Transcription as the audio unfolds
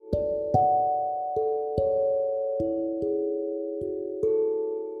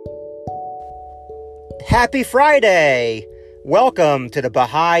Happy Friday! Welcome to the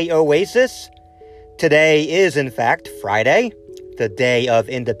Baha'i Oasis. Today is, in fact, Friday, the day of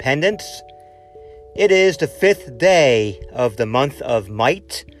independence. It is the 5th day of the month of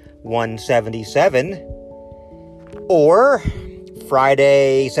Might, 177, or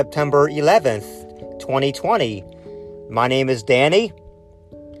Friday, September 11th, 2020. My name is Danny,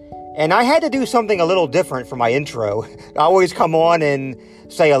 and I had to do something a little different for my intro. I always come on and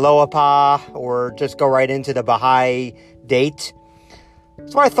say aloha or just go right into the Baha'i date.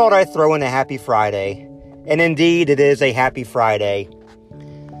 So I thought I'd throw in a happy Friday. And indeed, it is a happy Friday.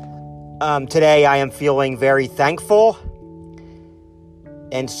 Today I am feeling very thankful.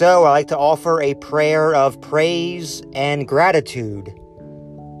 And so I like to offer a prayer of praise and gratitude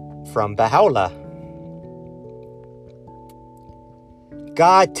from Baha'u'llah.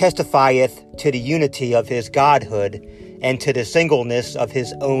 God testifieth to the unity of his godhood and to the singleness of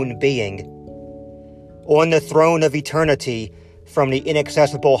his own being. On the throne of eternity, from the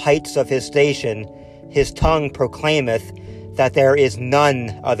inaccessible heights of his station, his tongue proclaimeth that there is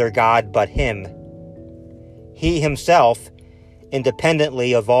none other God but him. He himself,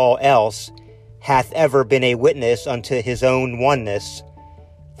 independently of all else, hath ever been a witness unto his own oneness,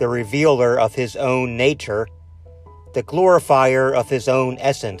 the revealer of his own nature, the glorifier of his own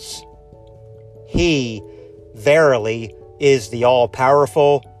essence. He, verily, is the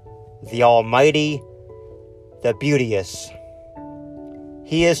all-powerful, the almighty, the beauteous.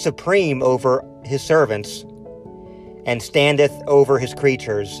 He is supreme over his servants, and standeth over his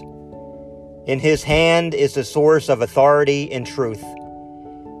creatures. In his hand is the source of authority and truth.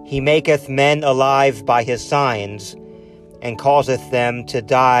 He maketh men alive by his signs, and causeth them to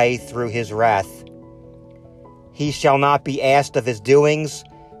die through his wrath. He shall not be asked of his doings,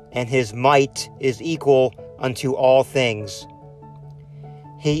 and his might is equal unto all things.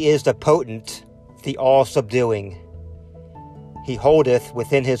 He is the potent, the all-subduing. He holdeth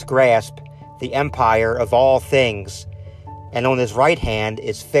within his grasp the empire of all things, and on his right hand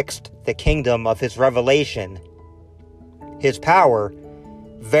is fixed the kingdom of his revelation. His power,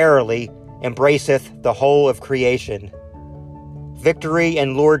 verily, embraceth the whole of creation. Victory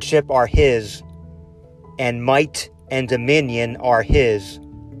and lordship are his, and might and dominion are his.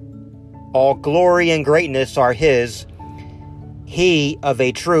 All glory and greatness are his. He, of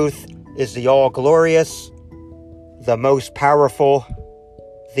a truth, is the all-glorious, the most powerful,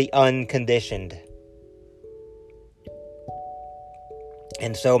 the unconditioned.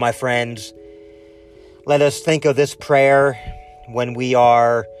 And so, my friends, let us think of this prayer when we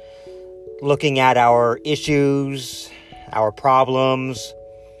are looking at our issues, our problems,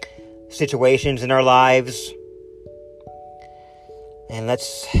 situations in our lives. And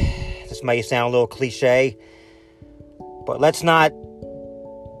this may sound a little cliche, but let's not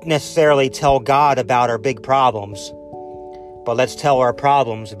necessarily tell God about our big problems, but let's tell our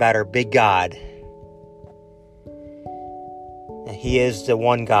problems about our big God. And he is the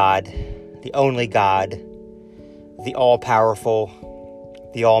one God, the only God, the all-powerful,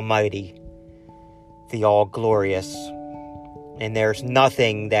 the almighty, the all-glorious. And there's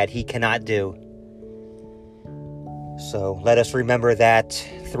nothing that he cannot do. So let us remember that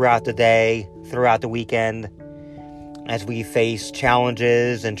throughout the day, throughout the weekend, as we face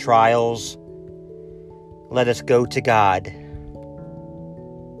challenges and trials. Let us go to God.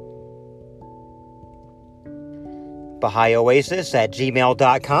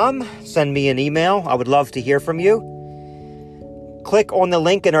 BahaiOasis@gmail.com. Send me an email. I would love to hear from you. Click on the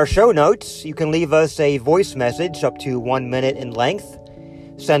link in our show notes. You can leave us a voice message up to 1 minute in length.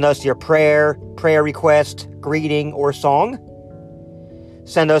 Send us your prayer request, greeting, or song.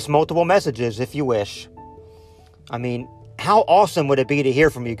 Send us multiple messages if you wish. I mean, how awesome would it be to hear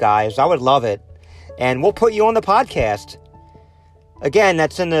from you guys? I would love it. And we'll put you on the podcast. Again,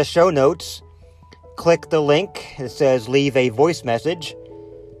 that's in the show notes. Click the link. It says leave a voice message.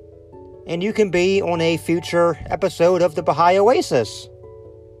 And you can be on a future episode of the Baha'i Oasis.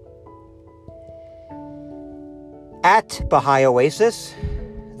 At Baha'i Oasis,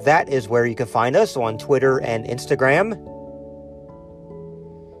 that is where you can find us on Twitter and Instagram.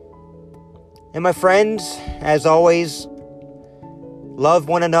 And my friends, as always, love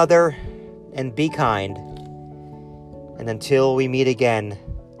one another and be kind. And until we meet again,